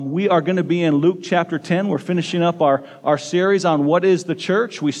We are going to be in Luke chapter 10. We're finishing up our series on what is the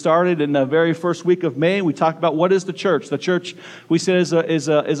church. We started in the very first week of May. We talked about what is the church. The church, we said, is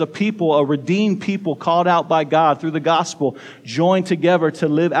a people, a redeemed people called out by God through the gospel, joined together to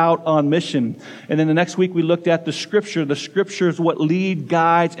live out on mission. And then the next week we looked at the Scripture. The Scripture is what leads,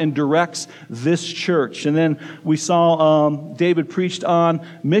 guides, and directs this church. And then we saw David preached on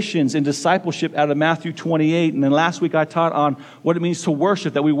missions and discipleship out of Matthew 28. And then last week I taught on what it means to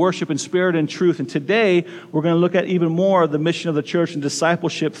worship, that we worship in spirit and truth. And today we're going to look at even more of the mission of the church and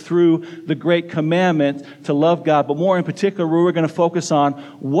discipleship through the great commandment to love God. But more in particular, we're going to focus on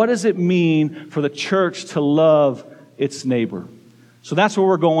what does it mean for the church to love its neighbor. So that's where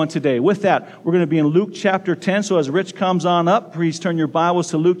we're going today. With that, we're going to be in Luke chapter 10. So as Rich comes on up, please turn your Bibles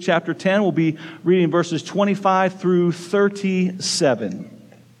to Luke chapter 10. We'll be reading verses 25 through 37.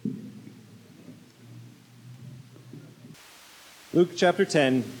 Luke chapter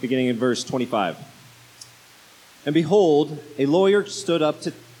 10, beginning in verse 25. And behold, a lawyer stood up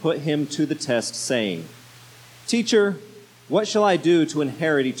to put him to the test, saying, Teacher, what shall I do to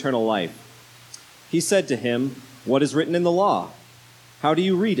inherit eternal life? He said to him, What is written in the law? How do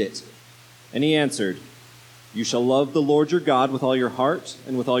you read it? And he answered, You shall love the Lord your God with all your heart,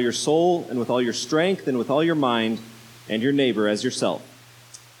 and with all your soul, and with all your strength, and with all your mind, and your neighbor as yourself.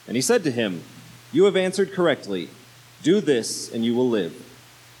 And he said to him, You have answered correctly. Do this, and you will live.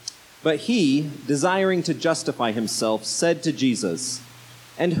 But he, desiring to justify himself, said to Jesus,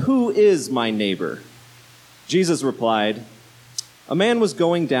 And who is my neighbor? Jesus replied, A man was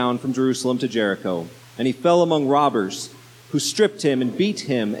going down from Jerusalem to Jericho, and he fell among robbers, who stripped him and beat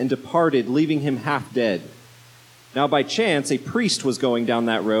him and departed, leaving him half dead. Now by chance a priest was going down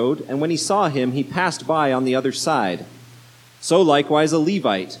that road, and when he saw him, he passed by on the other side. So likewise a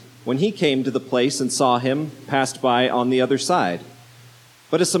Levite, when he came to the place and saw him, passed by on the other side.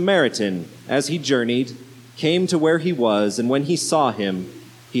 But a Samaritan, as he journeyed, came to where he was, and when he saw him,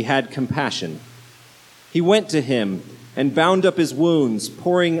 he had compassion. He went to him and bound up his wounds,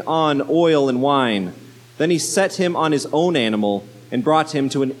 pouring on oil and wine. Then he set him on his own animal and brought him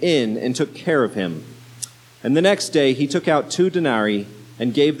to an inn and took care of him. And the next day he took out 2 denarii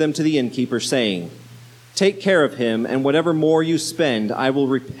and gave them to the innkeeper, saying, Take care of him, and whatever more you spend, I will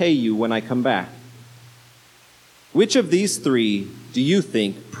repay you when I come back. Which of these 3 do you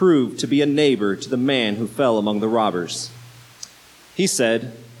think proved to be a neighbor to the man who fell among the robbers? He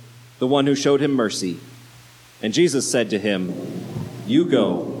said, The one who showed him mercy. And Jesus said to him, You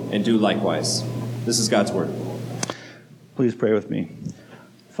go and do likewise. This is God's word. Please pray with me.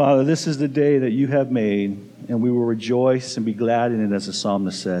 Father, this is the day that you have made, and we will rejoice and be glad in it, as the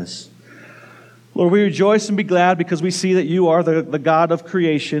psalmist says. Lord, we rejoice and be glad because we see that you are the God of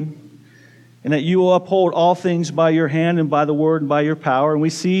creation, and that you will uphold all things by your hand and by the word and by your power. And we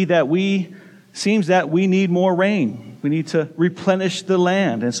see that seems that we need more rain. We need to replenish the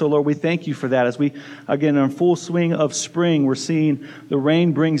land. And so, Lord, we thank you for that. As we, again, in full swing of spring, we're seeing the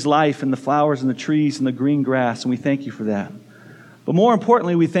rain brings life and the flowers and the trees and the green grass, and we thank you for that. But more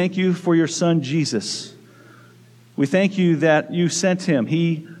importantly, we thank you for your Son, Jesus. We thank you that you sent him.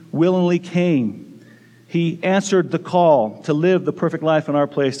 He willingly came. He answered the call to live the perfect life in our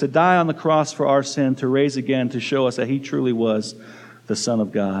place, to die on the cross for our sin, to rise again, to show us that he truly was the Son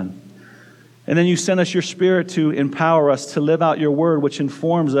of God. And then you sent us your Spirit to empower us to live out your word, which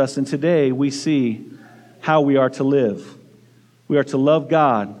informs us. And today we see how we are to live. We are to love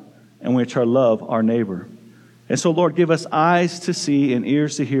God, and we are to love our neighbor. And so, Lord, give us eyes to see and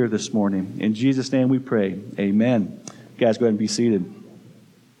ears to hear this morning. In Jesus' name we pray. Amen. You guys, go ahead and be seated.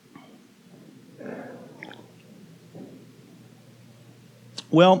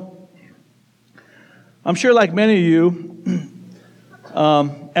 Well, I'm sure like many of you,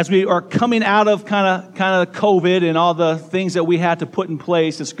 as we are coming out of kind of COVID and all the things that we had to put in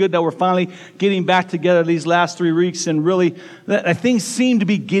place, it's good that we're finally getting back together these last 3 weeks, and really that things seem to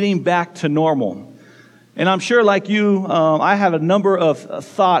be getting back to normal. And I'm sure like you, I have a number of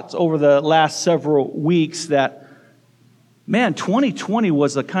thoughts over the last several weeks that, man, 2020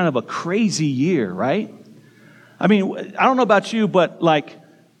 was a kind of a crazy year, right? I mean, I don't know about you, but like,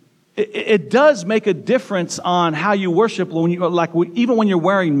 it does make a difference on how you worship when you, like, even when you're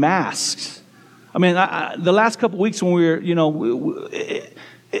wearing masks. I mean, the last couple of weeks when we were,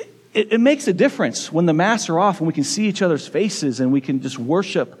 it makes a difference when the masks are off and we can see each other's faces and we can just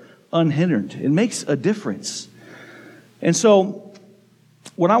worship unhindered. It makes a difference. And so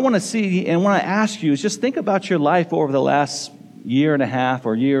what I want to see and want to ask you is just think about your life over the last year and a half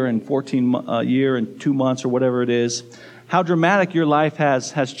or year and year and 2 months or whatever it is. How dramatic your life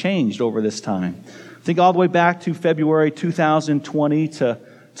has changed over this time. Think all the way back to February 2020 to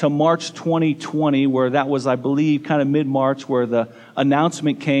to March 2020, where that was, I believe, kind of mid-March, where the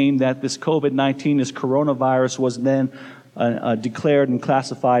announcement came that this COVID-19, this coronavirus, was then declared and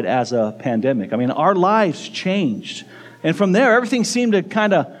classified as a pandemic. I mean, our lives changed. And from there, everything seemed to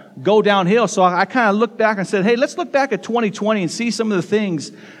kind of go downhill. So I kind of looked back and said, hey, let's look back at 2020 and see some of the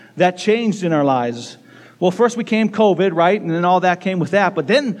things that changed in our lives. Well, first became COVID, right? And then all that came with that. But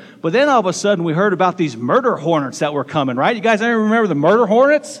then all of a sudden we heard about these murder hornets that were coming, right? You guys ever remember the murder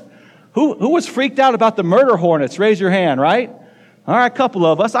hornets? Who was freaked out about the murder hornets? Raise your hand, right? All right, a couple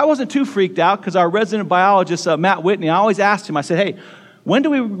of us. I wasn't too freaked out because our resident biologist, Matt Whitney, I always asked him, I said, hey, when do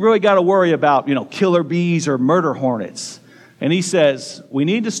we really got to worry about, killer bees or murder hornets? And he says, we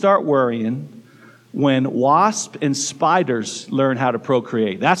need to start worrying when wasps and spiders learn how to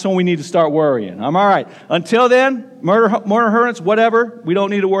procreate. That's when we need to start worrying. I'm all right. Until then, murder hornets, whatever, we don't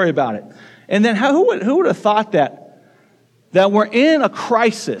need to worry about it. And then who would have thought that we're in a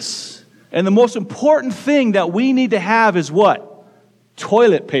crisis, and the most important thing that we need to have is what?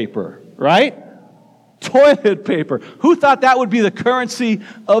 Toilet paper, right? Toilet paper. Who thought that would be the currency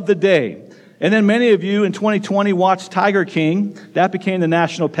of the day? And then many of you in 2020 watched Tiger King. That became the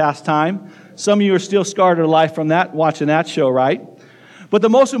national pastime. Some of you are still scarred for life from that, watching that show, right? But the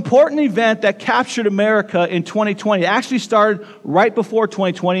most important event that captured America in 2020 actually started right before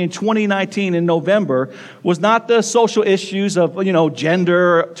 2020, in 2019 in November, was not the social issues of,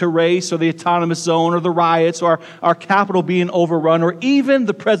 gender to race or the autonomous zone or the riots or our Capitol being overrun or even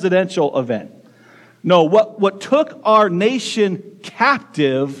the presidential event. No, what took our nation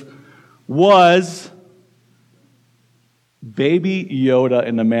captive was Baby Yoda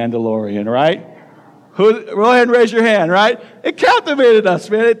in The Mandalorian, right? Go ahead and raise your hand, right? It captivated us,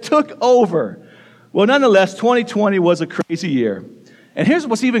 man. It took over. Well, nonetheless, 2020 was a crazy year. And here's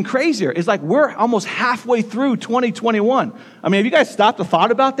what's even crazier, is like we're almost halfway through 2021. I mean, have you guys stopped and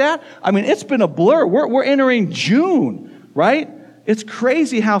thought about that? I mean, it's been a blur. We're entering June, right? It's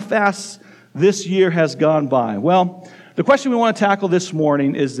crazy how fast this year has gone by. Well, the question we want to tackle this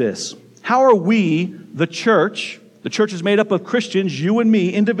morning is this. How are we, the church is made up of Christians, you and me,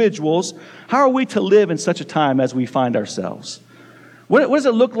 individuals, how are we to live in such a time as we find ourselves? What does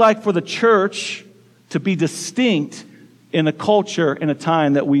it look like for the church to be distinct in a culture, in a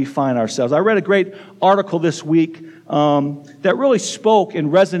time that we find ourselves? I read a great article this week that really spoke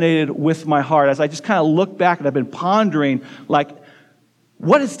and resonated with my heart as I just kind of look back and I've been pondering, like,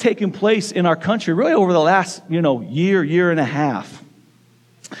 what has taken place in our country really over the last, year and a half.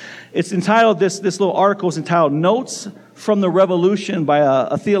 It's entitled, this little article is entitled, Notes from the Revolution by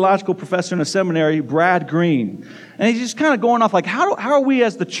a theological professor in a seminary, Brad Green. And he's just kind of going off like, how are we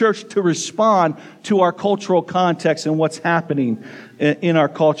as the church to respond to our cultural context and what's happening in our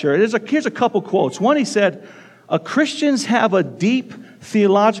culture? Here's a couple quotes. One, he said, Christians have a deep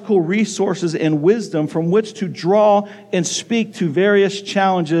theological resources and wisdom from which to draw and speak to various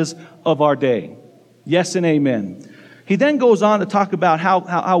challenges of our day. Yes and amen. He then goes on to talk about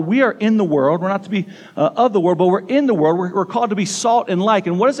how we are in the world. We're not to be of the world, but we're in the world. We're called to be salt and light.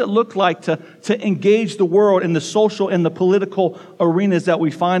 And what does it look like to engage the world in the social and the political arenas that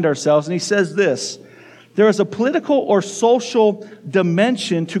we find ourselves? And he says this, there is a political or social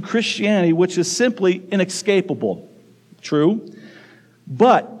dimension to Christianity which is simply inescapable. True.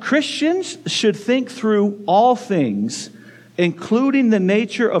 But Christians should think through all things, including the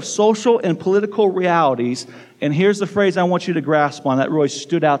nature of social and political realities. And here's the phrase I want you to grasp on that really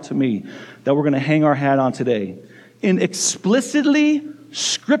stood out to me, that we're going to hang our hat on today. In explicitly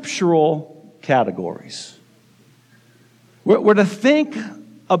scriptural categories. We're to think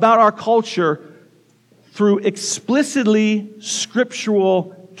about our culture through explicitly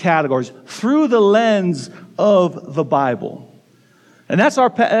scriptural categories, through the lens of the Bible. And that's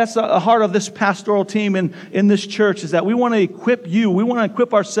the heart of this pastoral team in this church, is that we want to equip you, we want to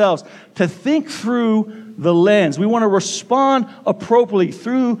equip ourselves to think through the lens. We want to respond appropriately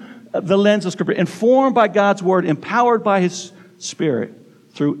through the lens of Scripture, informed by God's Word, empowered by His Spirit,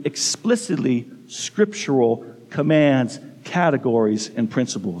 through explicitly scriptural commands, categories, and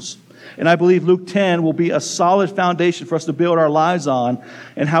principles. And I believe Luke 10 will be a solid foundation for us to build our lives on,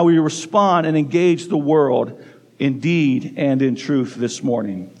 and how we respond and engage the world in deed and in truth this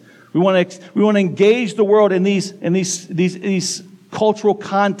morning. We want to engage the world in these cultural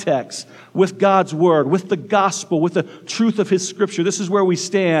contexts with God's Word, with the gospel, with the truth of His Scripture. This is where we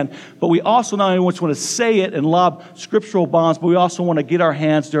stand. But we also not only want to say it and lob scriptural bombs, but we also want to get our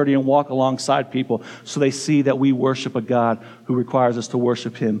hands dirty and walk alongside people so they see that we worship a God who requires us to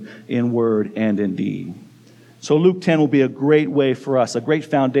worship Him in word and in deed. So Luke 10 will be a great way for us, a great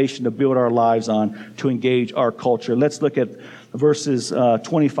foundation to build our lives on, to engage our culture. Let's look at verses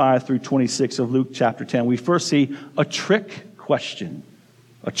 25 through 26 of Luke chapter 10. We first see a trick question.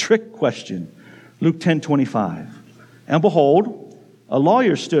 A trick question. Luke 10:25. And behold, a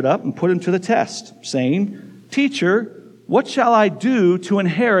lawyer stood up and put him to the test, saying, Teacher, what shall I do to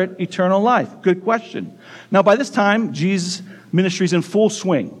inherit eternal life? Good question. Now, by this time, Jesus' ministry is in full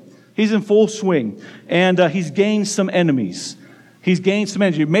swing. He's in full swing, and he's gained some enemies. He's gained some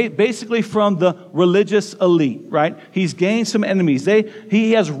enemies, basically from the religious elite, right? He's gained some enemies.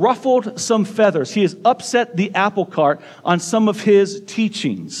 He has ruffled some feathers. He has upset the apple cart on some of his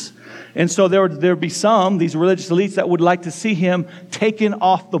teachings. And so there would be these religious elites that would like to see him taken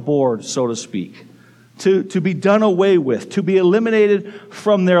off the board, so to speak, to be done away with, to be eliminated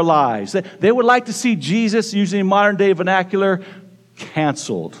from their lives. They would like to see Jesus, using modern day vernacular,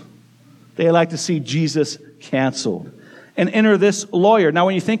 canceled. They like to see Jesus canceled. And enter this lawyer. Now,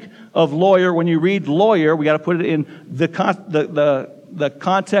 when you think of lawyer, when you read lawyer, we got to put it in the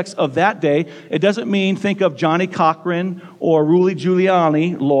context of that day. It doesn't mean think of Johnny Cochran or Rudy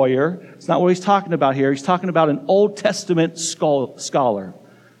Giuliani lawyer. It's not what he's talking about here. He's talking about an Old Testament scholar.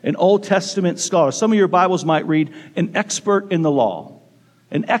 An Old Testament scholar. Some of your Bibles might read an expert in the law.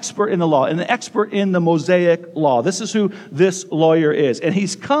 An expert in the law. An expert in the Mosaic law. This is who this lawyer is. And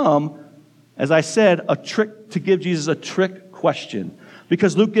he's come, as I said, to give Jesus a trick question.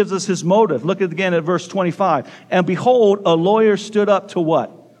 Because Luke gives us his motive. Look again at verse 25. And behold, a lawyer stood up to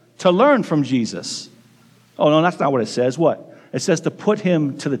what? To learn from Jesus. Oh, no, that's not what it says. What? It says to put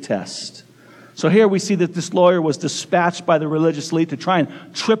him to the test. So here we see that this lawyer was dispatched by the religious elite to try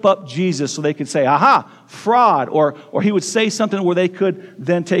and trip up Jesus so they could say, aha, fraud. Or he would say something where they could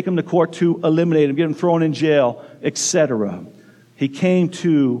then take him to court to eliminate him, get him thrown in jail, etc. He came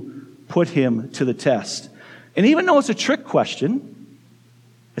to put him to the test. And even though it's a trick question,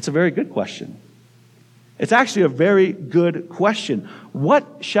 it's a very good question. It's actually a very good question. What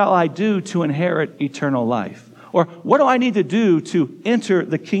shall I do to inherit eternal life? Or what do I need to do to enter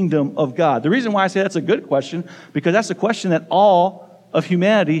the kingdom of God? The reason why I say that's a good question, because that's a question that all of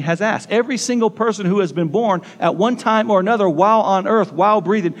humanity has asked. Every single person who has been born at one time or another while on earth, while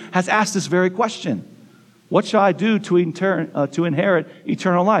breathing, has asked this very question. What shall I do to inherit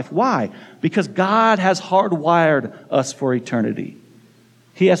eternal life? Why? Because God has hardwired us for eternity.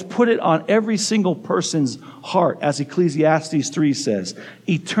 He has put it on every single person's heart, as Ecclesiastes 3 says.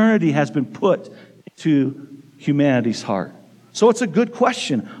 Eternity has been put to humanity's heart. So it's a good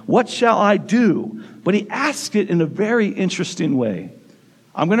question. What shall I do? But he asks it in a very interesting way.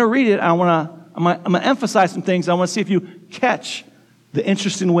 I'm going to read it. I'm going to emphasize some things. I want to see if you catch the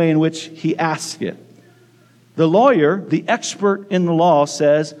interesting way in which he asks it. The lawyer, the expert in the law,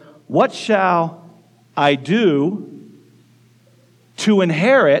 says, what shall I do to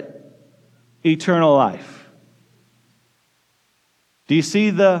inherit eternal life? Do you see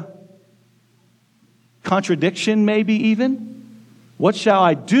the contradiction, maybe even? What shall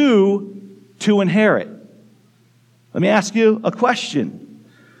I do to inherit? Let me ask you a question.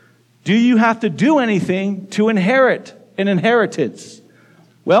 Do you have to do anything to inherit an inheritance?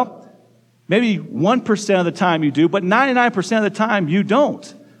 Well, maybe 1% of the time you do, but 99% of the time you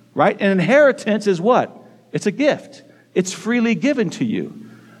don't, right? An inheritance is what? It's a gift. It's freely given to you.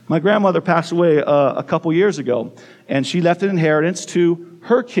 My grandmother passed away a couple years ago, and she left an inheritance to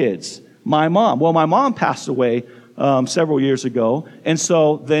her kids. My mom. Well, my mom passed away several years ago, and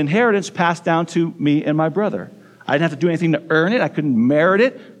so the inheritance passed down to me and my brother. I didn't have to do anything to earn it. I couldn't merit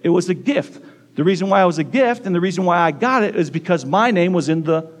it. It was a gift. The reason why it was a gift and the reason why I got it is because my name was in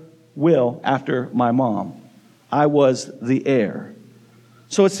the will after my mom. I was the heir.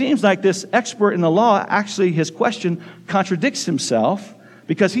 So it seems like this expert in the law, actually his question contradicts himself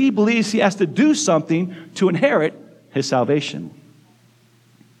because he believes he has to do something to inherit his salvation.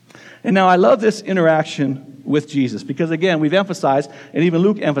 And now I love this interaction with Jesus because, again, we've emphasized, and even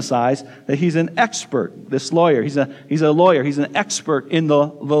Luke emphasized, that he's an expert, this lawyer. He's a lawyer. He's an expert in the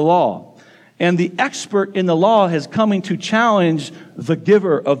law. And the expert in the law is coming to challenge the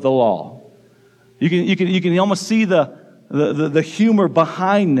giver of the law. You can almost see the humor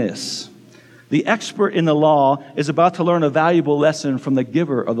behind this. The expert in the law is about to learn a valuable lesson from the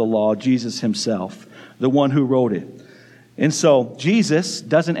giver of the law, Jesus himself, the one who wrote it. And so Jesus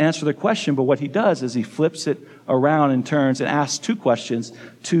doesn't answer the question, but what he does is he flips it around and turns and asks two questions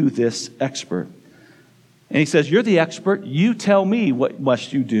to this expert. And he says, you're the expert. You tell me what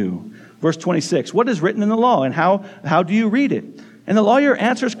must you do. Verse 26, what is written in the law and how do you read it? And the lawyer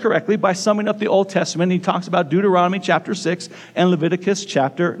answers correctly by summing up the Old Testament. He talks about Deuteronomy chapter 6 and Leviticus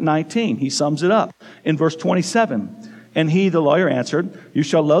chapter 19. He sums it up in verse 27. And he, the lawyer, answered, "You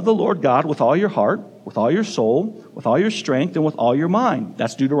shall love the Lord God with all your heart, with all your soul, with all your strength, and with all your mind."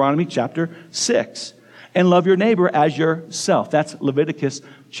 That's Deuteronomy chapter 6. "And love your neighbor as yourself." That's Leviticus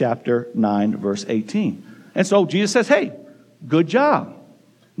chapter 9, verse 18. And so Jesus says, hey, good job.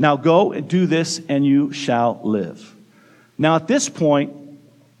 Now go and do this, and you shall live. Now at this point,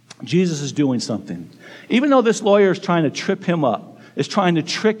 Jesus is doing something. Even though this lawyer is trying to trip him up, is trying to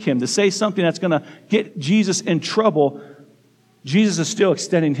trick him, to say something that's going to get Jesus in trouble, Jesus is still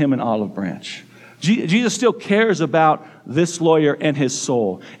extending him an olive branch. Jesus still cares about this lawyer and his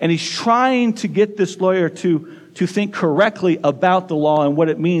soul. And he's trying to get this lawyer to think correctly about the law and what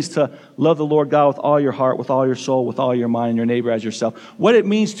it means to love the Lord God with all your heart, with all your soul, with all your mind, and your neighbor as yourself. What it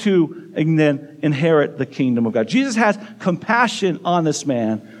means to and then inherit the kingdom of God. Jesus has compassion on this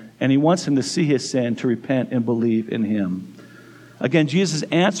man, and he wants him to see his sin, to repent and believe in him. Again, Jesus'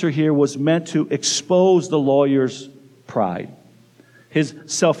 answer here was meant to expose the lawyer's pride, his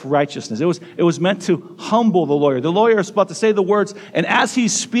self-righteousness. It was meant to humble the lawyer. The lawyer is about to say the words, and as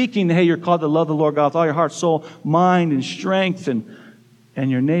he's speaking, hey, you're called to love the Lord God with all your heart, soul, mind, and strength, and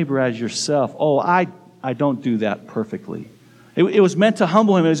your neighbor as yourself. Oh, I don't do that perfectly. It was meant to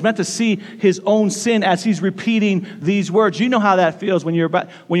humble him. It was meant to see his own sin as he's repeating these words. You know how that feels when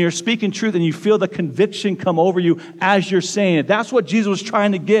you're speaking truth and you feel the conviction come over you as you're saying it. That's what Jesus was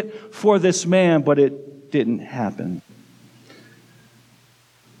trying to get for this man, but it didn't happen.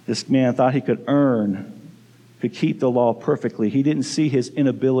 This man thought he could keep the law perfectly. He didn't see his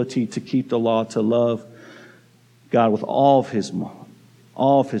inability to keep the law, to love God with all of his mind,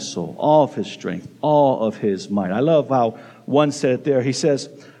 all of his soul, all of his strength, all of his might. I love how one said it there. He says,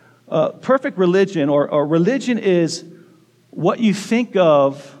 perfect religion, or religion is what you think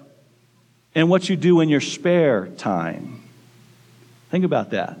of and what you do in your spare time. Think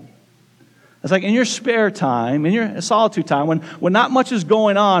about that. It's like in your spare time, in your solitude time, when not much is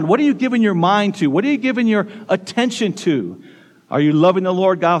going on, what are you giving your mind to? What are you giving your attention to? Are you loving the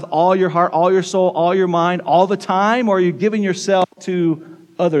Lord God with all your heart, all your soul, all your mind, all the time? Or are you giving yourself to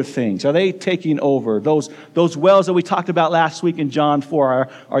other things? Are they taking over? Those wells that we talked about last week in John 4,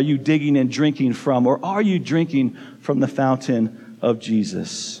 are you digging and drinking from? Or are you drinking from the fountain of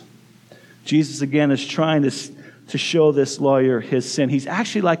Jesus? Jesus, again, is trying to show this lawyer his sin. He's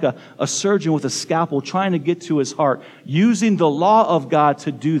actually like a surgeon with a scalpel trying to get to his heart, using the law of God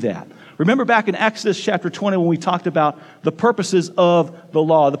to do that. Remember back in Exodus chapter 20 when we talked about the purposes of the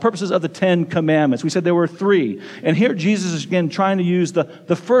law, the purposes of the 10 commandments. We said there were 3. And here Jesus is again trying to use the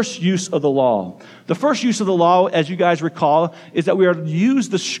first use of the law. The first use of the law, as you guys recall, is that we are to use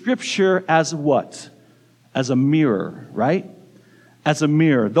the scripture as what? As a mirror, right? As a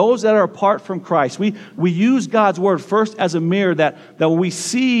mirror. Those that are apart from Christ, we use God's word first as a mirror that when we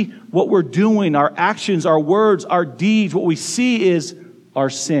see what we're doing, our actions, our words, our deeds, what we see is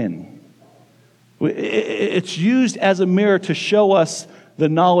our sin. It's used as a mirror to show us the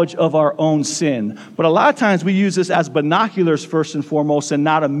knowledge of our own sin. But a lot of times we use this as binoculars first and foremost and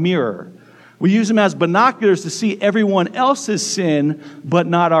not a mirror. We use them as binoculars to see everyone else's sin, but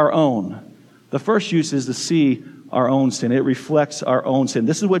not our own. The first use is to see our own sin. It reflects our own sin.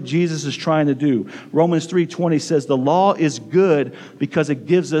 This is what Jesus is trying to do. Romans 3:20 says the law is good because it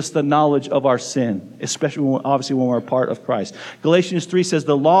gives us the knowledge of our sin, especially obviously when we're a part of Christ. Galatians 3 says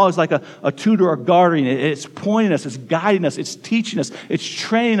the law is like a tutor or guardian. It's pointing us, it's guiding us, it's teaching us, it's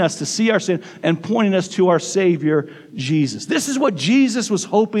training us to see our sin and pointing us to our Savior, Jesus. This is what Jesus was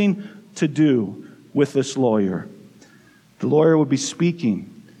hoping to do with this lawyer. The lawyer would be speaking.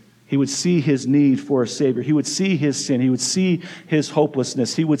 He would see his need for a Savior. He would see his sin. He would see his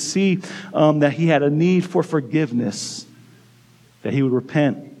hopelessness. He would see that he had a need for forgiveness, that he would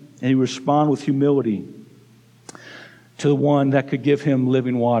repent, and he would respond with humility to the one that could give him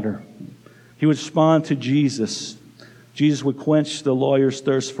living water. He would respond to Jesus. Jesus would quench the lawyer's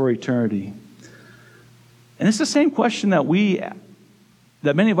thirst for eternity. And it's the same question that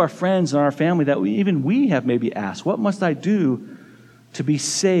many of our friends and our family, that we have maybe asked. What must I do to be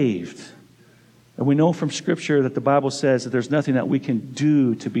saved? And we know from Scripture that the Bible says that there's nothing that we can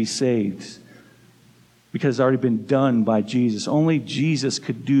do to be saved because it's already been done by Jesus. Only Jesus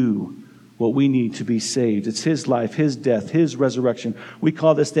could do what we need to be saved. It's His life, His death, His resurrection. We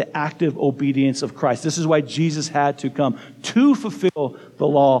call this the active obedience of Christ. This is why Jesus had to come to fulfill the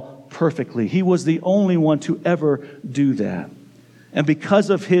law perfectly. He was the only one to ever do that. And because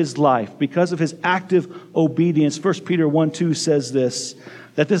of His life, because of His active obedience, 1 Peter 1:2 says this,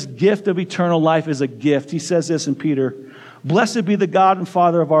 that this gift of eternal life is a gift. He says this in Peter, Blessed be the God and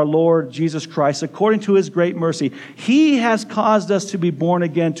Father of our Lord Jesus Christ. According to his great mercy, he has caused us to be born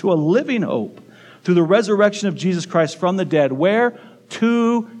again to a living hope through the resurrection of Jesus Christ from the dead. Where?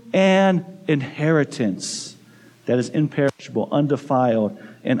 To an inheritance that is imperishable, undefiled,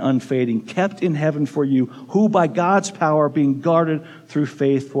 and unfading, kept in heaven for you, who by God's power are being guarded through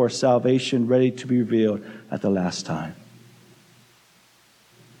faith for salvation, ready to be revealed at the last time.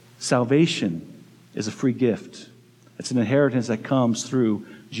 Salvation is a free gift. It's an inheritance that comes through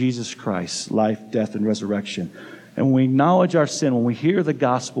Jesus Christ's life, death, and resurrection. And when we acknowledge our sin, when we hear the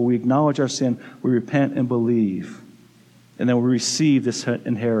gospel, we acknowledge our sin, we repent and believe. And then we receive this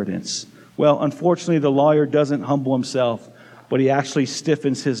inheritance. Well, unfortunately, the lawyer doesn't humble himself, but he actually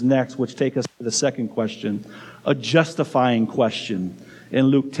stiffens his neck, which takes us to the second question, a justifying question in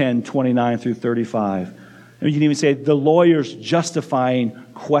Luke 10:29 through 35. And you can even say the lawyer's justifying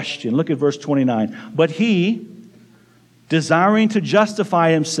question. Look at verse 29. But he, desiring to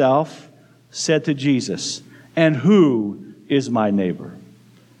justify himself, said to Jesus, "And who is my neighbor?"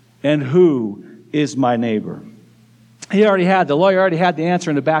 And who is my neighbor? The lawyer already had the answer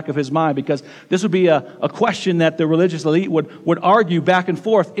in the back of his mind, because this would be a question that the religious elite would argue back and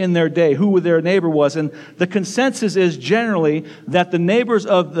forth in their day, who their neighbor was. And the consensus is generally that the neighbors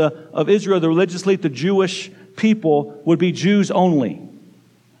of Israel, the religious elite, the Jewish people, would be Jews only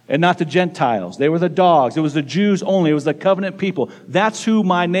and not the Gentiles. They were the dogs. It was the Jews only. It was the covenant people. That's who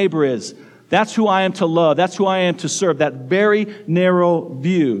my neighbor is. That's who I am to love. That's who I am to serve. That very narrow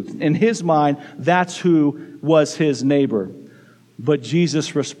view. In his mind, that's who was his neighbor. But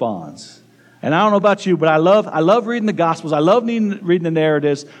Jesus responds. And I don't know about you, but I love reading the Gospels. I love reading the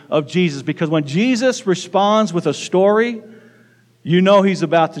narratives of Jesus, because when Jesus responds with a story, you know he's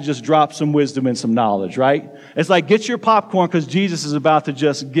about to just drop some wisdom and some knowledge, right? It's like, get your popcorn, because Jesus is about to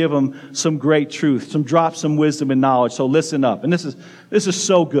just give them some great truth, drop some wisdom and knowledge. So listen up. And this is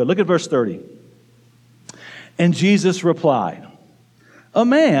so good. Look at verse 30. And Jesus replied, "A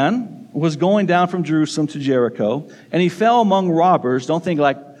man was going down from Jerusalem to Jericho, and he fell among robbers." Don't think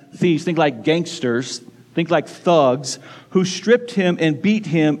like thieves, think like gangsters, think like thugs, who stripped him and beat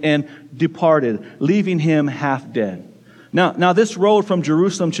him and departed, leaving him half dead. Now, this road from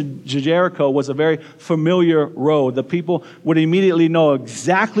Jerusalem to Jericho was a very familiar road. The people would immediately know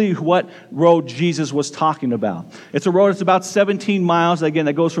exactly what road Jesus was talking about. It's a road that's about 17 miles, again,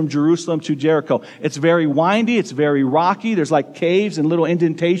 that goes from Jerusalem to Jericho. It's very windy. It's very rocky. There's like caves and little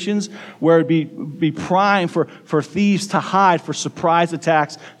indentations where it'd be prime for thieves to hide for surprise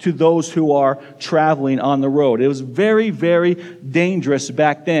attacks to those who are traveling on the road. It was very, very dangerous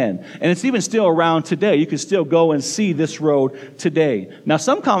back then. And it's even still around today. You can still go and see this road today. Now,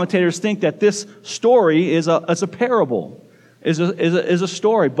 some commentators think that this story is a parable, is a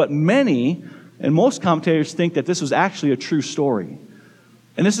story, but most commentators think that this was actually a true story.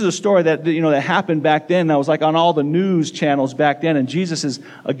 And this is a story that happened back then. That was like on all the news channels back then, and Jesus is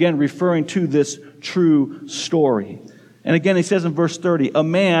again referring to this true story. And again, he says in verse 30, a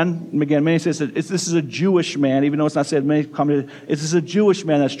man, again, many says that this is a Jewish man, even though it's not said, many commentators, this is a Jewish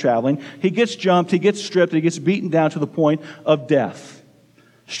man that's traveling. He gets jumped, he gets stripped, he gets beaten down to the point of death.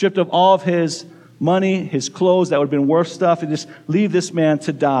 Stripped of all of his money, his clothes that would have been worth stuff, and just leave this man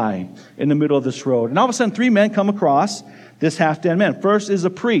to die in the middle of this road. And all of a sudden, 3 men come across this half-dead man. First is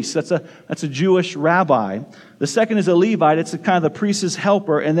a priest. That's a Jewish rabbi. The second is a Levite. It's kind of the priest's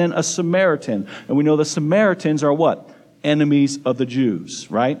helper. And then a Samaritan. And we know the Samaritans are what? Enemies of the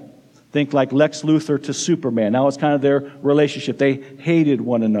Jews, right? Think like Lex Luthor to Superman. Now it's kind of their relationship. They hated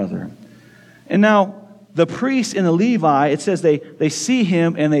one another. And now the priest and the Levi, it says they see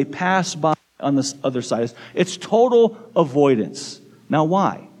him and they pass by on this other side. It's total avoidance. Now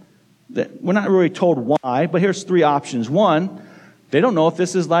why? We're not really told why, but here's 3 options. 1, they don't know if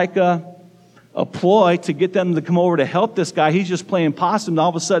this is like a ploy to get them to come over to help this guy. He's just playing possum, and all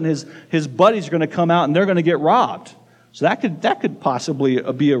of a sudden his buddies are going to come out and they're going to get robbed. So that could possibly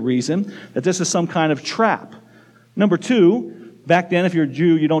be a reason that this is some kind of trap. Number 2, back then, if you're a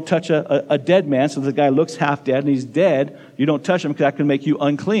Jew, you don't touch a dead man. So if the guy looks half dead and he's dead, you don't touch him because that can make you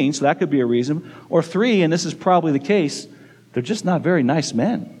unclean. So that could be a reason. Or 3, and this is probably the case, they're just not very nice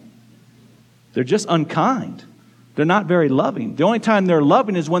men. They're just unkind. They're not very loving. The only time they're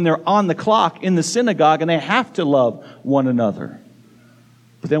loving is when they're on the clock in the synagogue and they have to love one another.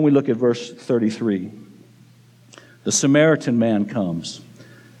 But then we look at verse 33. The Samaritan man comes.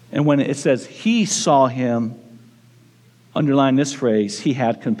 And when it says he saw him, underline this phrase, he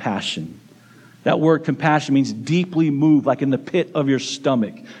had compassion. That word compassion means deeply moved, like in the pit of your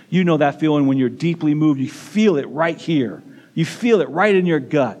stomach. You know that feeling when you're deeply moved. You feel it right here. You feel it right in your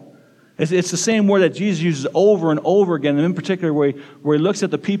gut. It's the same word that Jesus uses over and over again, and in particular where he looks at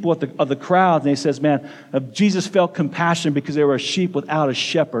the people of the crowd and he says, man, Jesus felt compassion because they were a sheep without a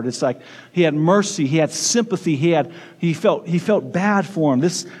shepherd. It's like he had mercy, he had sympathy, he felt bad for him.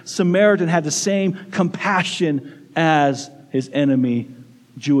 This Samaritan had the same compassion as his enemy,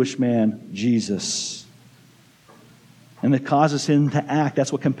 Jewish man, Jesus. And it causes him to act.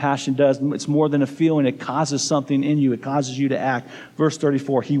 That's what compassion does. It's more than a feeling. It causes something in you. It causes you to act. Verse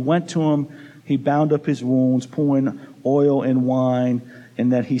 34, he went to him, he bound up his wounds, pouring oil and wine,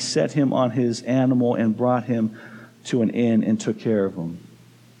 and that he set him on his animal and brought him to an inn and took care of him.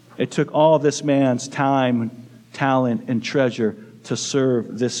 It took all of this man's time, talent, and treasure to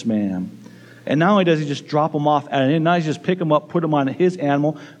serve this man. And not only does he just drop him off at an inn, now he just pick him up, put him on his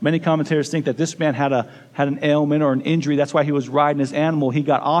animal. Many commentators think that this man had an ailment or an injury. That's why he was riding his animal. He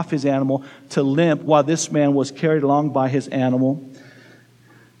got off his animal to limp while this man was carried along by his animal.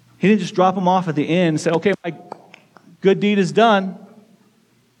 He didn't just drop him off at the inn and say, okay, my good deed is done.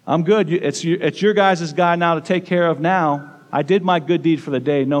 I'm good. It's your guys' guy now to take care of now. I did my good deed for the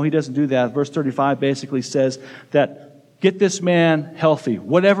day. No, he doesn't do that. Verse 35 basically says that get this man healthy,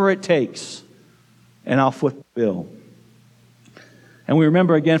 whatever it takes, and I'll foot the bill. And we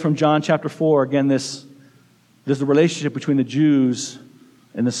remember again from John chapter 4, again, there's the relationship between the Jews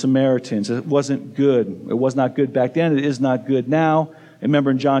and the Samaritans. It wasn't good. It was not good back then. It is not good now.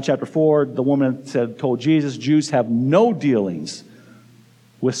 Remember in John chapter 4, the woman told Jesus, Jews have no dealings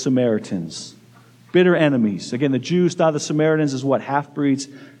with Samaritans. Bitter enemies. Again, the Jews thought the Samaritans as what? Half-breeds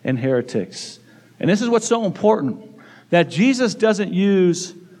and heretics. And this is what's so important, that Jesus doesn't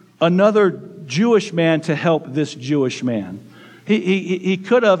use another Jewish man to help this Jewish man. He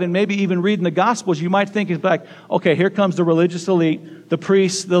could have, and maybe even reading the Gospels, you might think it's like, okay, here comes the religious elite, the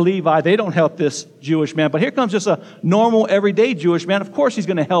priests, the Levi, they don't help this Jewish man. But here comes just a normal, everyday Jewish man. Of course he's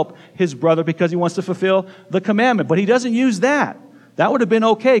going to help his brother because he wants to fulfill the commandment. But he doesn't use that. That would have been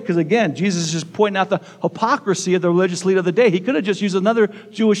okay, because again, Jesus is just pointing out the hypocrisy of the religious leader of the day. He could have just used another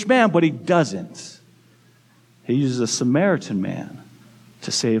Jewish man, but he doesn't. He uses a Samaritan man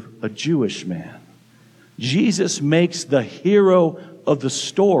to save a Jewish man. Jesus makes the hero of the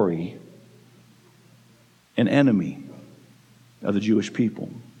story an enemy of the Jewish people.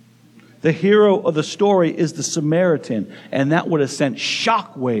 The hero of the story is the Samaritan, and that would have sent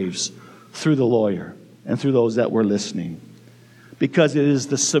shockwaves through the lawyer and through those that were listening. Because it is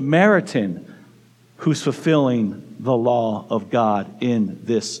the Samaritan who's fulfilling the law of God in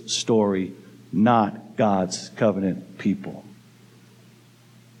this story, not God's covenant people.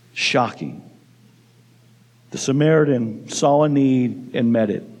 Shocking. The Samaritan saw a need and met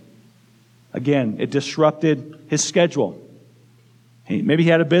it. Again, it disrupted his schedule. Maybe he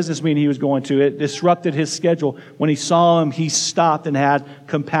had a business meeting he was going to. It disrupted his schedule. When he saw him, he stopped and had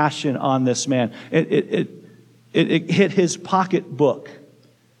compassion on this man. It hit his pocketbook,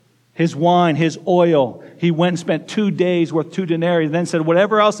 his wine, his oil. He went and spent 2 days worth 2 denarii, and then said,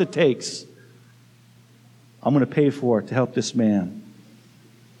 whatever else it takes, I'm going to pay for it to help this man.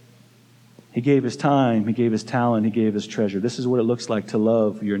 He gave his time, he gave his talent, he gave his treasure. This is what it looks like to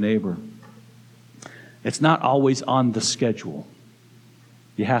love your neighbor. It's not always on the schedule.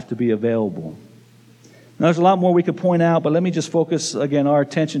 You have to be available. Now, there's a lot more we could point out, but let me just focus, again, our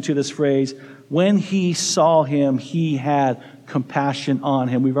attention to this phrase. When he saw him, he had compassion on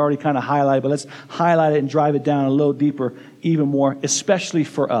him. We've already kind of highlighted, but let's highlight it and drive it down a little deeper, even more, especially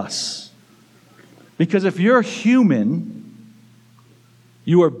for us. Because if you're human,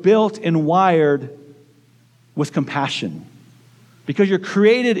 you are built and wired with compassion. Because you're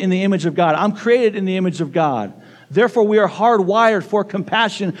created in the image of God. I'm created in the image of God. Therefore, we are hardwired for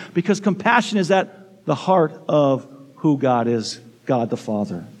compassion, because compassion is at the heart of who God is, God the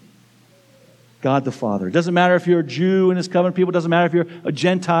Father. God the Father. It doesn't matter if you're a Jew in His covenant people. It doesn't matter if you're a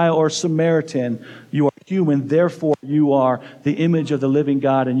Gentile or Samaritan. You are human. Therefore, you are the image of the living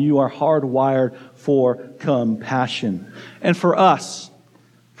God, and you are hardwired for compassion. And for us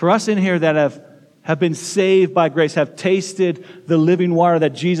in here that have been saved by grace, have tasted the living water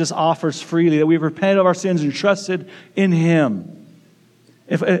that Jesus offers freely, that we've repented of our sins and trusted in Him.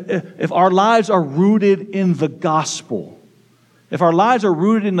 If our lives are rooted in the gospel, if our lives are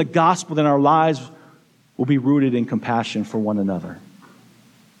rooted in the gospel, then our lives will be rooted in compassion for one another.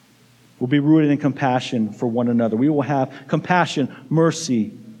 We'll be rooted in compassion for one another. We will have compassion,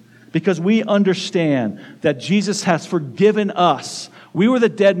 mercy, because we understand that Jesus has forgiven us. We were the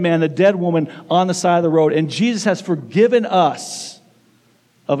dead man, the dead woman on the side of the road, and Jesus has forgiven us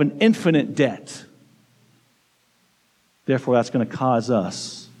of an infinite debt. Therefore, that's going to cause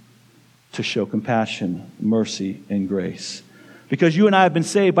us to show compassion, mercy, and grace. Because you and I have been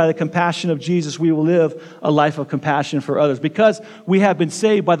saved by the compassion of Jesus, we will live a life of compassion for others. Because we have been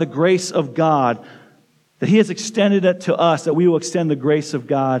saved by the grace of God, that He has extended it to us, that we will extend the grace of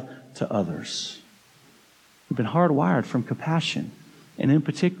God to others. We've been hardwired from compassion. And in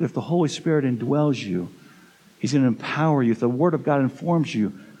particular, if the Holy Spirit indwells you, He's going to empower you. If the Word of God informs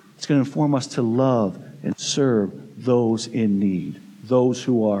you, it's going to inform us to love and serve those in need, those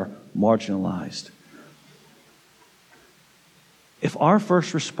who are marginalized. If our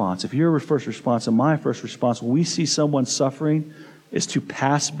first response, if your first response and my first response, when we see someone suffering, is to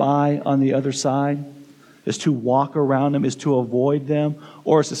pass by on the other side, is to walk around them, is to avoid them,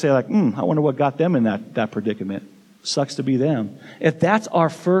 or is to say like, I wonder what got them in that predicament. Sucks to be them. If that's our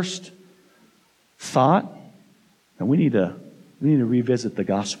first thought, then we need to revisit the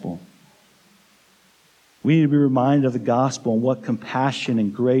gospel. We need to be reminded of the gospel and what compassion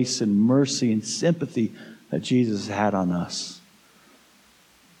and grace and mercy and sympathy that Jesus had on us.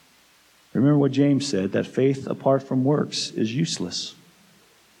 Remember what James said, that faith apart from works is useless.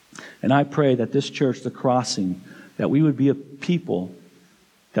 And I pray that this church, the Crossing, that we would be a people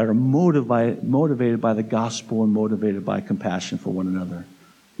that are motivated by the gospel and motivated by compassion for one another.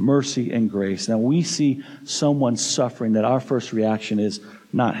 Mercy and grace. Now, we see someone suffering, that our first reaction is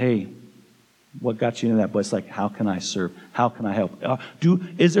not, hey, what got you into that? But it's like, how can I serve? How can I help?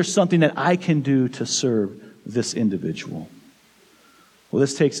 Is there something that I can do to serve this individual? Well,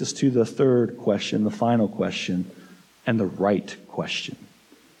 this takes us to the third question, the final question, and the right question.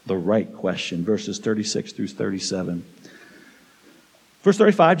 The right question, verses 36 through 37. Verse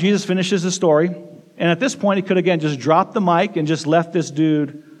 35, Jesus finishes the story. And at this point, he could, again, just drop the mic and just left this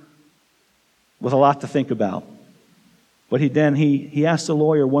dude with a lot to think about. But he asked the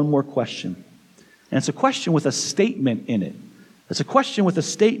lawyer one more question. And it's a question with a statement in it. It's a question with a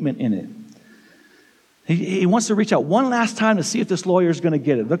statement in it. He wants to reach out one last time to see if this lawyer is going to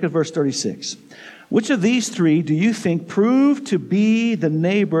get it. Look at verse 36. Which of these three do you think proved to be the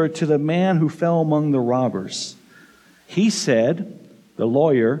neighbor to the man who fell among the robbers? He said, the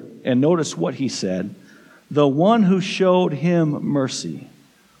lawyer, and notice what he said, the one who showed him mercy.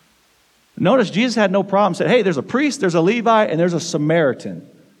 Notice Jesus had no problem. Said, hey, there's a priest, there's a Levite, and there's a Samaritan.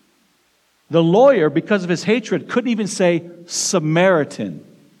 The lawyer, because of his hatred, couldn't even say Samaritan.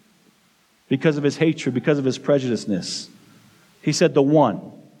 Because of his hatred, because of his prejudiceness. He said the one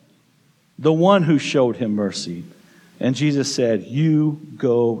who showed him mercy. And Jesus said, you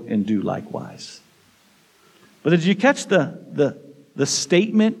go and do likewise. But did you catch the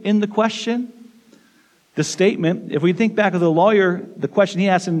statement in the question? The statement, if we think back of the lawyer, the question he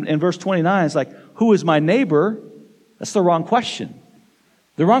asked in verse 29 is like, who is my neighbor? That's the wrong question.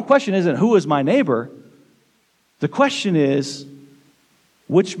 The wrong question isn't who is my neighbor. The question is,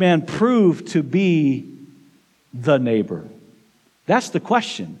 which man proved to be the neighbor? That's the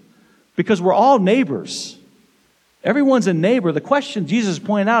question. Because we're all neighbors. Everyone's a neighbor. The question Jesus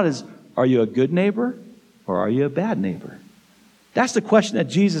pointed out is, are you a good neighbor or are you a bad neighbor? That's the question that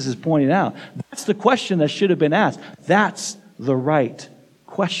Jesus is pointing out. That's the question that should have been asked. That's the right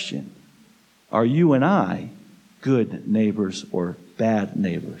question. Are you and I good neighbors or bad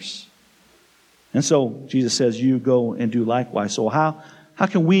neighbors? And so Jesus says, you go and do likewise. So how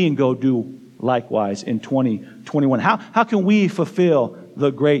can we go do likewise in 2021? How can we fulfill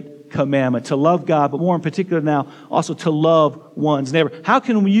the great commandment to love God, but more in particular now, also to love one's neighbor? How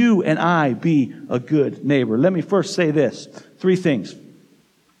can you and I be a good neighbor? Let me first say this. 3 things.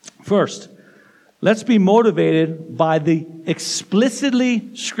 First, let's be motivated by the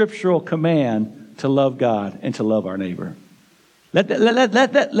explicitly scriptural command to love God and to love our neighbor. Let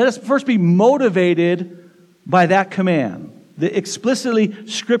us first be motivated by that command. The explicitly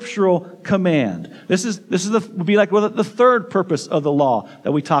scriptural command. This would be like the third purpose of the law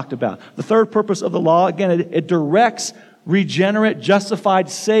that we talked about. The third purpose of the law, again, it directs regenerate, justified,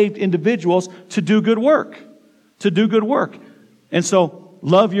 saved individuals to do good work. To do good work. And so,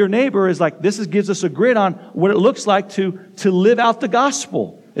 love your neighbor is like, gives us a grid on what it looks like to live out the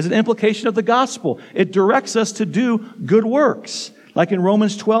gospel. It's an implication of the gospel. It directs us to do good works. Like in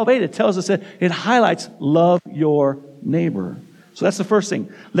Romans 12:8, it tells us that it highlights love your neighbor. So that's the first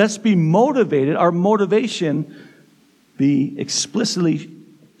thing. Let's be motivated. Our motivation be explicitly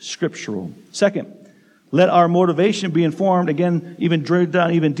scriptural. Second, let our motivation be informed, again, even drilled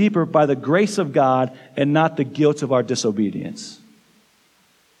down even deeper, by the grace of God and not the guilt of our disobedience.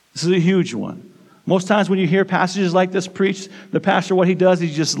 This is a huge one. Most times when you hear passages like this preached, the pastor, what he does, he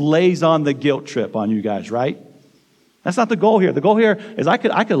just lays on the guilt trip on you guys, right? That's not the goal here. The goal here is I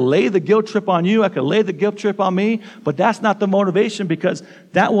could lay the guilt trip on you. I could lay the guilt trip on me. But that's not the motivation, because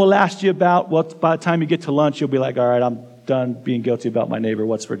that will last you by the time you get to lunch, you'll be like, all right, done being guilty about my neighbor,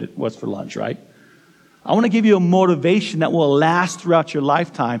 what's for lunch, right? I want to give you a motivation that will last throughout your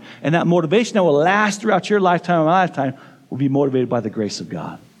lifetime. And that motivation that will last throughout your lifetime and my lifetime will be motivated by the grace of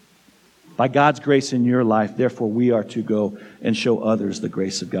God. By God's grace in your life, therefore, we are to go and show others the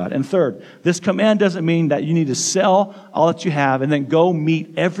grace of God. And third, this command doesn't mean that you need to sell all that you have and then go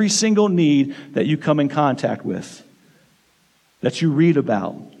meet every single need that you come in contact with, that you read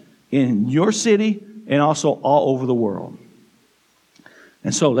about in your city and also all over the world.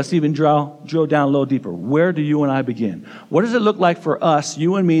 And so let's even drill down a little deeper. Where do you and I begin? What does it look like for us,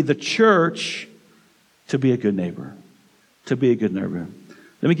 you and me, the church, to be a good neighbor? To be a good neighbor.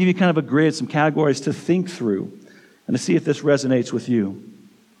 Let me give you kind of a grid, some categories to think through and to see if this resonates with you.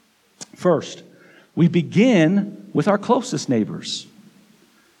 First, we begin with our closest neighbors.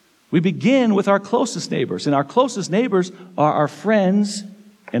 We begin with our closest neighbors. And our closest neighbors are our friends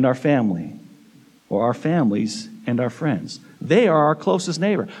and our family, or our families and our friends. They are our closest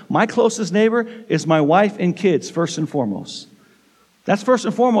neighbor. My closest neighbor is my wife and kids, first and foremost. That's first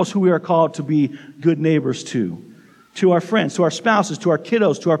and foremost who we are called to be good neighbors to. To our friends, to our spouses, to our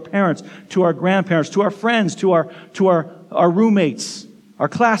kiddos, to our parents, to our grandparents, to our friends, to our roommates, our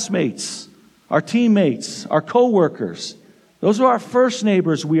classmates, our teammates, our co-workers. Those are our first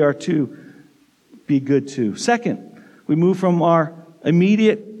neighbors we are to be good to. Second, we move from our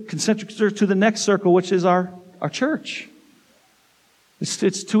immediate concentric circle to the next circle, which is our church.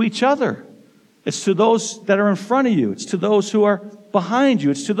 It's to each other. It's to those that are in front of you. It's to those who are behind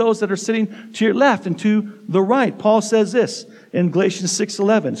you. It's to those that are sitting to your left and to the right. Paul says this in Galatians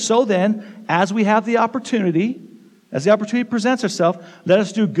 6:11. So then, as we have the opportunity, as the opportunity presents itself, let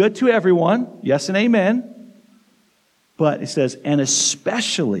us do good to everyone. Yes and amen. But it says, and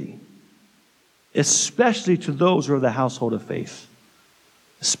especially to those who are the household of faith.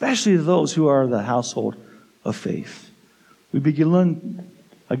 Especially to those who are the household of faith. We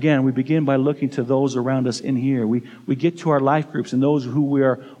begin by looking to those around us in here. We get to our life groups and those who we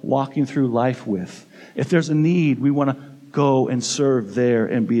are walking through life with. If there's a need, we want to go and serve there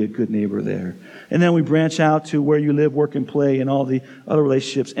and be a good neighbor there. And then we branch out to where you live, work, and play and all the other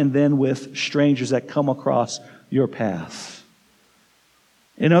relationships, and then with strangers that come across your path.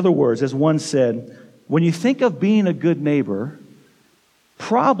 In other words, as one said, when you think of being a good neighbor,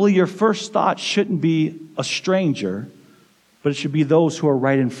 probably your first thought shouldn't be a stranger, but it should be those who are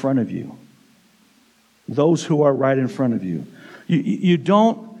right in front of you. Those who are right in front of you. You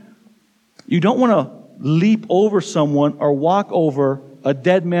don't want to leap over someone or walk over a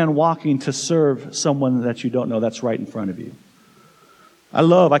dead man walking to serve someone that you don't know that's right in front of you.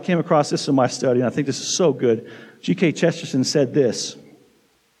 I came across this in my study, and I think this is so good. G.K. Chesterton said this.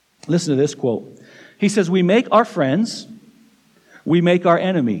 Listen to this quote. He says, we make our friends, we make our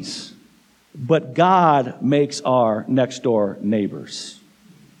enemies, but God makes our next door neighbors.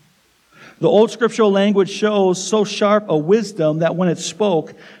 The old scriptural language shows so sharp a wisdom that when it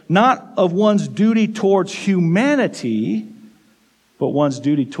spoke, not of one's duty towards humanity, but one's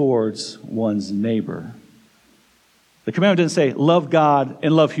duty towards one's neighbor. The commandment doesn't say love God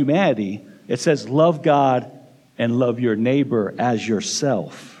and love humanity. It says love God and love your neighbor as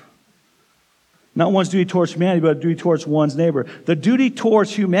yourself. Not one's duty towards humanity, but a duty towards one's neighbor. The duty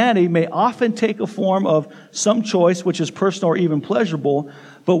towards humanity may often take a form of some choice, which is personal or even pleasurable,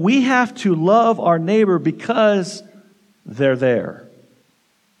 but we have to love our neighbor because they're there.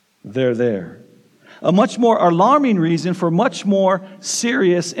 They're there. A much more alarming reason for much more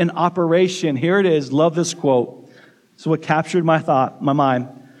serious in operation. Here it is. Love this quote. This is what captured my mind.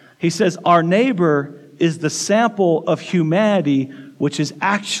 He says, our neighbor is the sample of humanity which is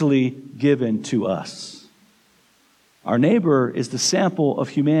actually given to us. Our neighbor is the sample of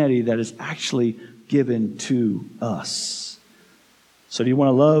humanity that is actually given to us. So do you want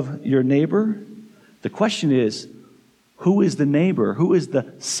to love your neighbor? The question is, who is the neighbor? Who is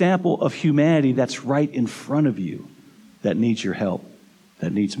the sample of humanity that's right in front of you that needs your help,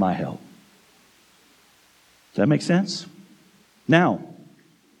 that needs my help? Does that make sense? Now,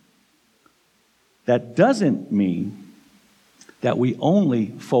 that doesn't mean that we only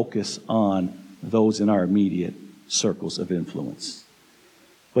focus on those in our immediate circles of influence,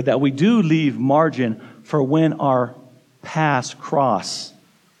 but that we do leave margin for when our paths cross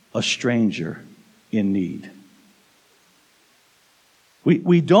a stranger in need.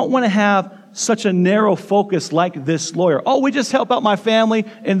 We don't want to have such a narrow focus like this lawyer. Oh, we just help out my family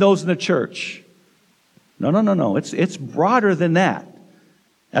and those in the church. No. It's broader than that.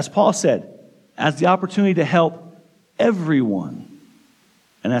 As Paul said, as the opportunity to help everyone.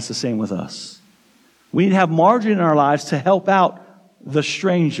 And that's the same with us. We need to have margin in our lives to help out the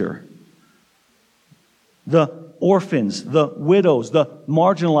stranger, the orphans, the widows, the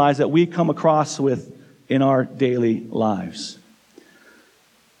marginalized that we come across with in our daily lives.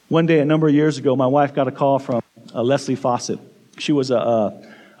 One day, a number of years ago, my wife got a call from Leslie Fawcett. She was a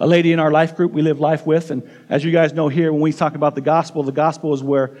lady in our life group we live life with. And as you guys know here, when we talk about the gospel is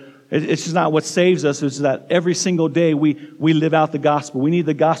where it's just not what saves us. It's that every single day we live out the gospel. We need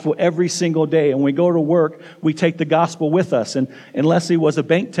the gospel every single day. And when we go to work, we take the gospel with us. And Leslie was a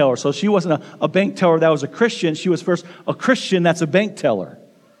bank teller. So she wasn't a bank teller that was a Christian. She was first a Christian that's a bank teller.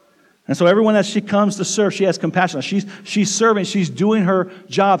 And so everyone that she comes to serve, she has compassion. She's serving. She's doing her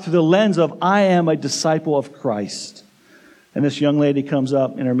job through the lens of, I am a disciple of Christ. And this young lady comes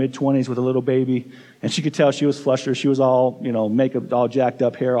up in her mid-20s with a little baby, and she could tell she was flustered. She was all, makeup all jacked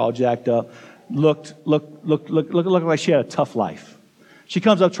up, hair all jacked up, looked like she had a tough life. She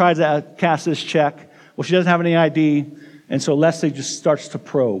comes up, tries to cash this check. Well, she doesn't have any ID, and so Leslie just starts to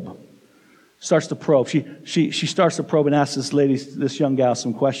probe. She starts to probe and asks this young gal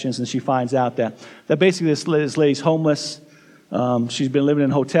some questions, and she finds out that basically this lady's homeless. She's been living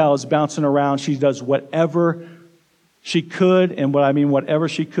in hotels, bouncing around. She does whatever she could, and whatever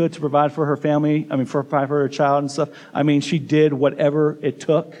she could to provide for her family, for her child and stuff. She did whatever it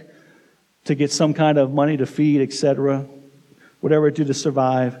took to get some kind of money to feed, etc. Whatever it did to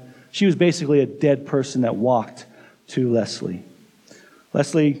survive. She was basically a dead person that walked to Leslie.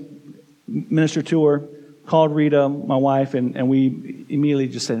 Leslie ministered to her, called Rita, my wife, and we immediately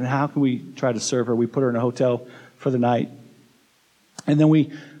just said, how can we try to serve her? We put her in a hotel for the night. And then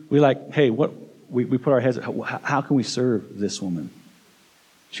we put our heads, how can we serve this woman?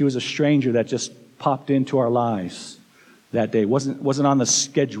 She was a stranger that just popped into our lives that day, wasn't on the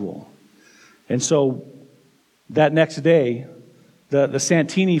schedule. And so that next day, the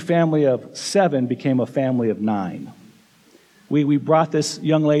Santini family of 7 became a family of 9. We brought this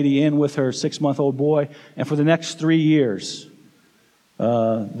young lady in with her 6-month-old boy, and for the next 3 years,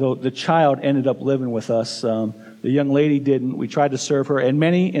 the child ended up living with us. The young lady didn't. We tried to serve her, and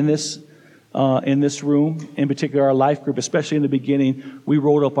many in this room, in particular our life group, especially in the beginning, we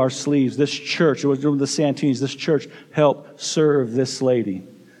rolled up our sleeves. This church, it was the Santinis, this church helped serve this lady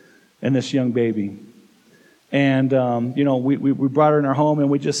and this young baby. And, we brought her in our home, and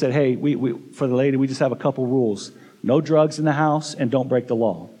we just said, hey, for the lady, we just have a couple rules. No drugs in the house, and don't break the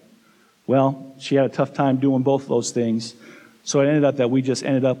law. Well, she had a tough time doing both those things. So it ended up that we just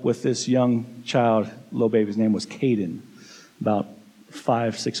ended up with this young child, little baby's name was Caden, about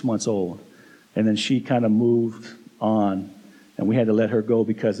 5-6 months old. And then she kind of moved on, and we had to let her go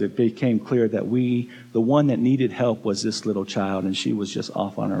because it became clear that the one that needed help was this little child, and she was just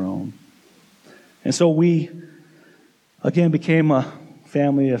off on her own. And so we, again, became a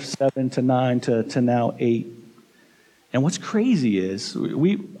family of 7 to 9 to now 8. And what's crazy is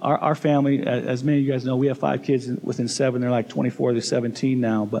our family, as many of you guys know, we have 5 kids within 7. They're like 24 to 17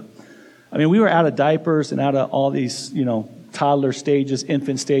 now. But, we were out of diapers and out of all these, toddler stages,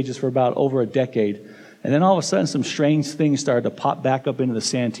 infant stages for about over a decade. And then all of a sudden, some strange things started to pop back up into the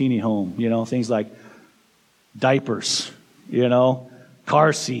Santini home. Things like diapers,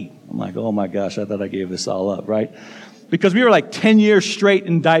 car seat. I'm like, oh my gosh, I thought I gave this all up, right? Because we were like 10 years straight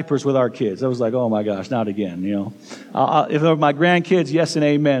in diapers with our kids. I was like, oh my gosh, not again, If they were my grandkids, yes and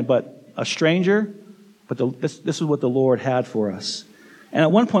amen. But a stranger, this is what the Lord had for us. And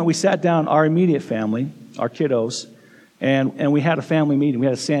at one point, we sat down, our immediate family, our kiddos, and we had a family meeting. We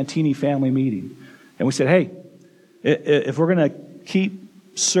had a Santini family meeting. And we said, hey, if we're going to keep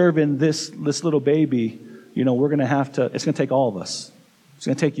serving this little baby, we're going to have to, it's going to take all of us. It's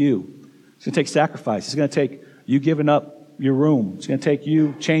going to take you. It's going to take sacrifice. It's going to take you giving up your room. It's going to take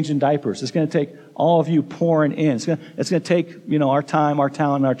you changing diapers. It's going to take all of you pouring in. It's going to take, our time, our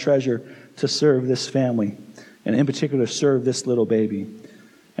talent, and our treasure to serve this family, and in particular, serve this little baby.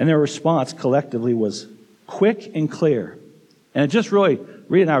 And their response collectively was quick and clear. And it just really,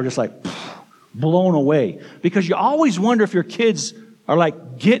 Rita and I were just like blown away, because you always wonder if your kids are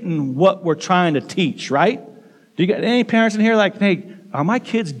like getting what we're trying to teach, right? Do you got any parents in here like, hey, are my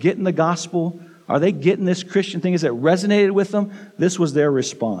kids getting the gospel? Are they getting this Christian thing? Is it resonated with them? This was their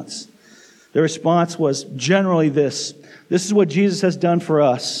response. Their response was generally this. This is what Jesus has done for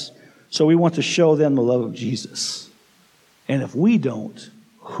us, so we want to show them the love of Jesus. And if we don't,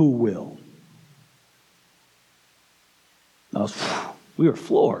 who will? We were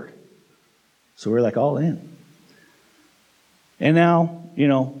floored. So we were like all in. And now,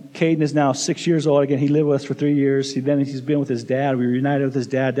 Caden is now 6 years old. Again, he lived with us for 3 years. He's been with his dad. We reunited with his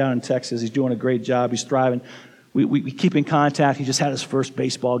dad down in Texas. He's doing a great job. He's thriving. We keep in contact. He just had his first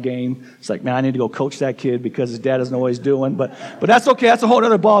baseball game. It's like, man, I need to go coach that kid because his dad doesn't know what he's doing. But that's okay. That's a whole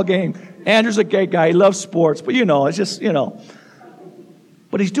other ball game. Andrew's a great guy. He loves sports. But, it's just,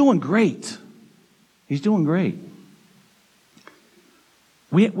 But he's doing great. He's doing great.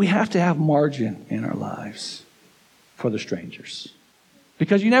 We have to have margin in our lives for the strangers.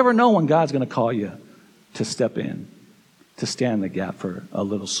 Because you never know when God's going to call you to step in, to stand in the gap for a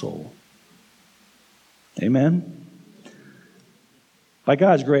little soul. Amen? By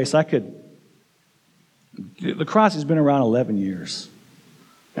God's grace, the cross has been around 11 years.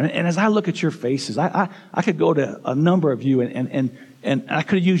 And as I look at your faces, I could go to a number of you and I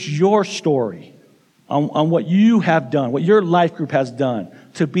could use your story on what you have done, what your life group has done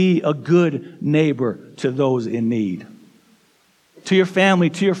to be a good neighbor to those in need. To your family,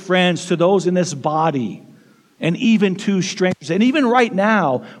 to your friends, to those in this body, and even to strangers. And even right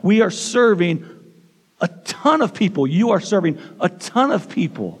now, we are serving a ton of people. You are serving a ton of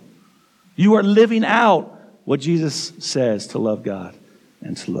people. You are living out what Jesus says, to love God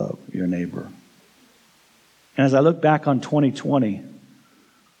and to love your neighbor. And as I look back on 2020,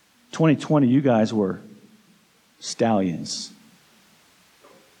 you guys were stallions.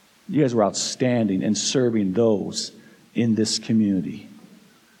 You guys were outstanding in serving those in this community.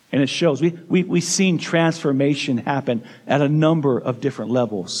 And it shows. We've seen transformation happen at a number of different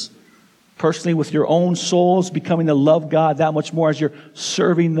levels. Personally, with your own souls becoming to love God that much more as you're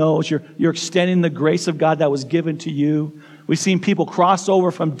serving those. You're extending the grace of God that was given to you. We've seen people cross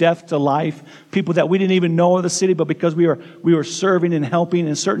over from death to life. People that we didn't even know of the city, but because we were serving and helping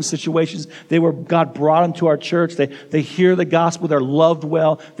in certain situations, God brought them to our church. They hear the gospel. They're loved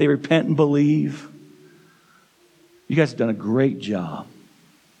well. They repent and believe. You guys have done a great job.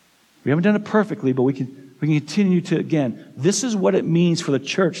 We haven't done it perfectly, but we can continue to, again, this is what it means for the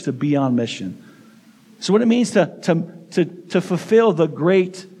church to be on mission. So what it means to fulfill the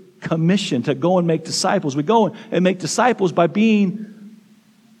Great Commission, to go and make disciples. We go and make disciples by being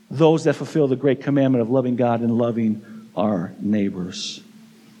those that fulfill the great commandment of loving God and loving our neighbors.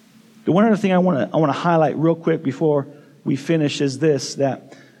 The one other thing I want to highlight real quick before we finish is this,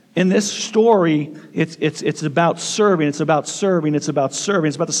 that in this story, it's about serving. It's about serving. It's about serving.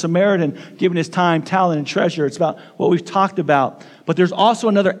 It's about the Samaritan giving his time, talent, and treasure. It's about what we've talked about. But there's also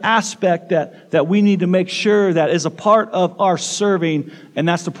another aspect that we need to make sure that is a part of our serving, and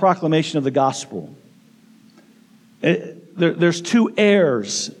that's the proclamation of the gospel. There's two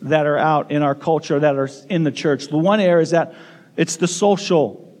errors that are out in our culture that are in the church. The one error is that it's the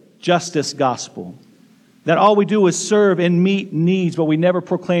social justice gospel. That all we do is serve and meet needs, but we never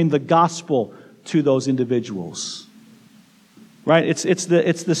proclaim the gospel to those individuals. Right? It's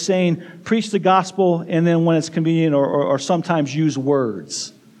the saying, preach the gospel, and then when it's convenient, or sometimes use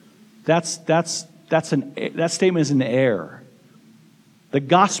words. That statement is an error. The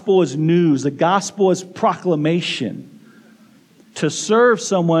gospel is news. The gospel is proclamation. To serve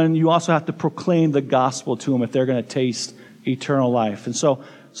someone, you also have to proclaim the gospel to them if they're going to taste eternal life. And so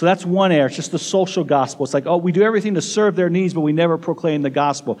that's one error. It's just the social gospel. It's like, we do everything to serve their needs, but we never proclaim the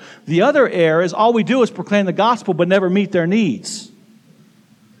gospel. The other error is all we do is proclaim the gospel, but never meet their needs.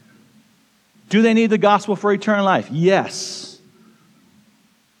 Do they need the gospel for eternal life? Yes.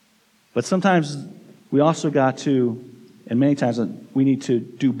 But sometimes we also got to, and many times we need to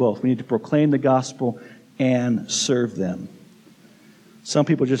do both. We need to proclaim the gospel and serve them. Some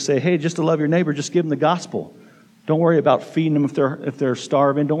people just say, hey, just to love your neighbor, just give them the gospel. Don't worry about feeding them if they're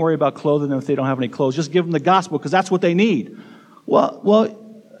starving. Don't worry about clothing them if they don't have any clothes. Just give them the gospel because that's what they need. Well,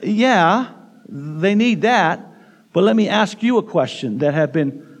 yeah, they need that. But let me ask you a question that have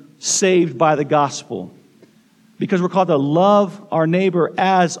been saved by the gospel. Because we're called to love our neighbor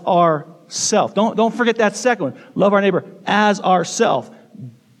as ourself. Don't forget that second one. Love our neighbor as ourself.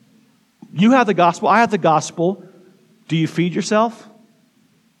 You have the gospel. I have the gospel. Do you feed yourself?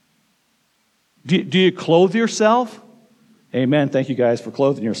 Do you clothe yourself? Amen. Thank you guys for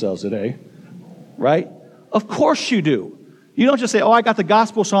clothing yourselves today. Right? Of course you do. You don't just say, I got the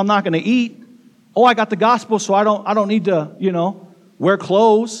gospel, so I'm not going to eat. I got the gospel, so I don't need to, wear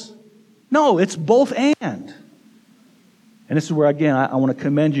clothes. No, it's both and. And this is where, again, I want to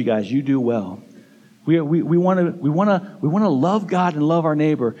commend you guys. You do well. We want to love God and love our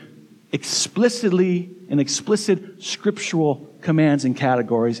neighbor explicitly in explicit scriptural commands and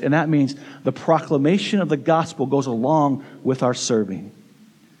categories, and that means the proclamation of the gospel goes along with our serving.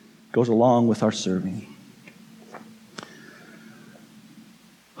 Goes along with our serving.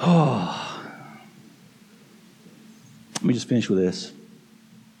 Let me just finish with this.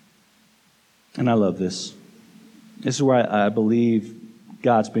 And I love this. This is where I believe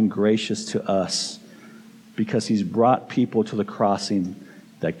God's been gracious to us because he's brought people to the crossing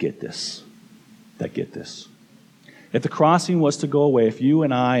that get this. That get this. If the crossing was to go away, if you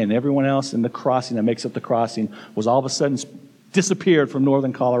and I and everyone else in the crossing that makes up the crossing was all of a sudden disappeared from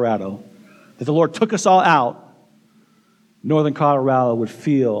northern Colorado, that the Lord took us all out, northern Colorado would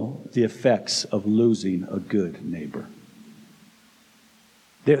feel the effects of losing a good neighbor.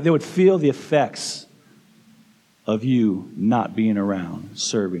 They would feel the effects of you not being around,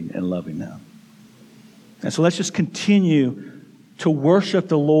 serving and loving them. And so let's just continue to worship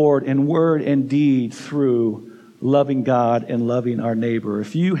the Lord in word and deed through loving God and loving our neighbor.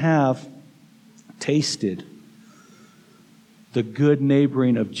 If you have tasted the good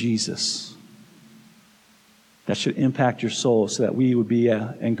neighboring of Jesus, that should impact your soul so that we would be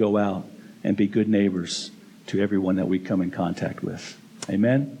and go out and be good neighbors to everyone that we come in contact with.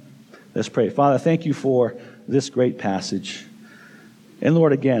 Amen? Let's pray. Father, thank you for this great passage. And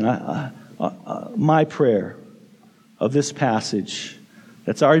Lord, again, my prayer of this passage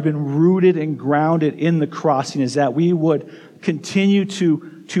that's already been rooted and grounded in the crossing is that we would continue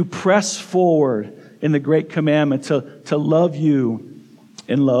to press forward in the great commandment to love you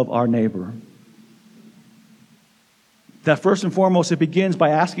and love our neighbor. That first and foremost, it begins by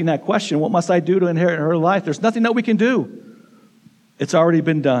asking that question, what must I do to inherit her life? There's nothing that we can do. It's already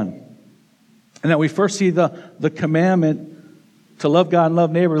been done. And that we first see the commandment to love God and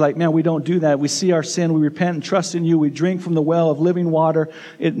love neighbor, like, man, we don't do that. We see our sin, we repent and trust in you, we drink from the well of living water.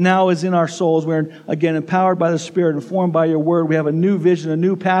 It now is in our souls. We're, again, empowered by the Spirit, informed by your word. We have a new vision, a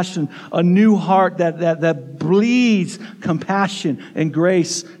new passion, a new heart that bleeds compassion and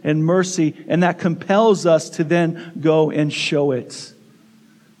grace and mercy, and that compels us to then go and show it.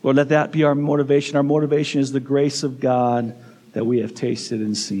 Lord, let that be our motivation. Our motivation is the grace of God that we have tasted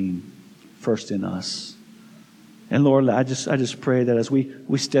and seen first in us. And Lord, I just pray that as we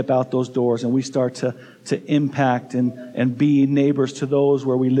step out those doors and we start to impact and be neighbors to those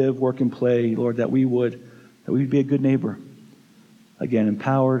where we live, work, and play, Lord, that we would be a good neighbor. Again,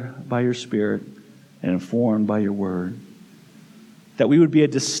 empowered by your Spirit and informed by your word. That we would be a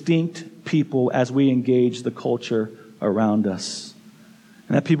distinct people as we engage the culture around us.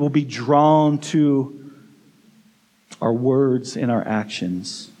 And that people will be drawn to our words and our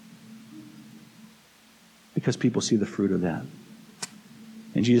actions, because people see the fruit of that.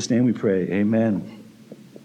 In Jesus' name we pray, amen.